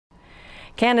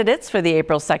Candidates for the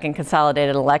April 2nd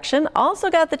consolidated election also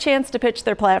got the chance to pitch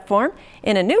their platform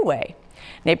in a new way.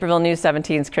 Naperville News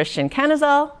 17's Christian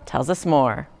Kennesaw tells us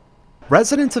more.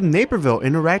 Residents of Naperville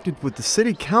interacted with the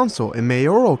City Council and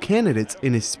mayoral candidates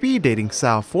in a speed dating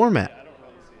style format.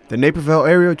 The Naperville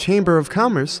Area Chamber of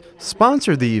Commerce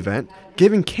sponsored the event,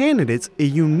 giving candidates a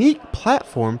unique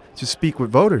platform to speak with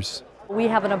voters. We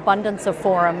have an abundance of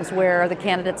forums where the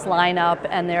candidates line up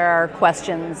and there are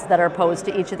questions that are posed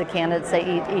to each of the candidates.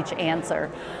 They each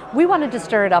answer. We wanted to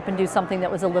stir it up and do something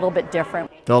that was a little bit different.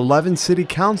 The 11 City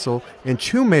Council and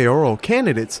 2 mayoral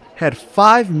candidates had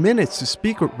 5 minutes to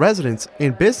speak with residents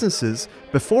and businesses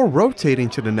before rotating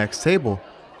to the next table.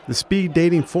 The speed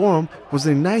dating forum was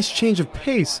a nice change of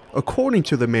pace, according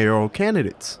to the mayoral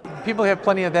candidates. People have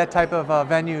plenty of that type of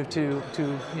venue to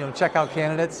check out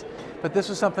candidates, but this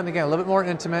was something, again, a little bit more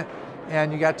intimate,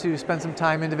 and you got to spend some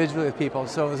time individually with people,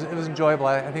 so it was enjoyable.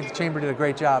 I think the chamber did a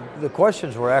great job. The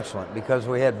questions were excellent because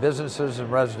we had businesses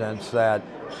and residents that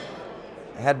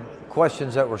had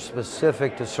questions that were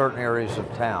specific to certain areas of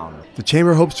town. The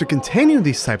chamber hopes to continue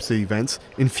these types of events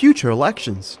in future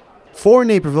elections. For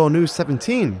Naperville News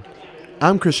 17,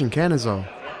 I'm Christian Kennesaw.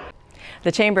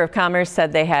 The Chamber of Commerce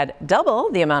said they had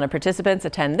double the amount of participants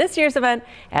attend this year's event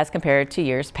as compared to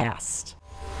years past.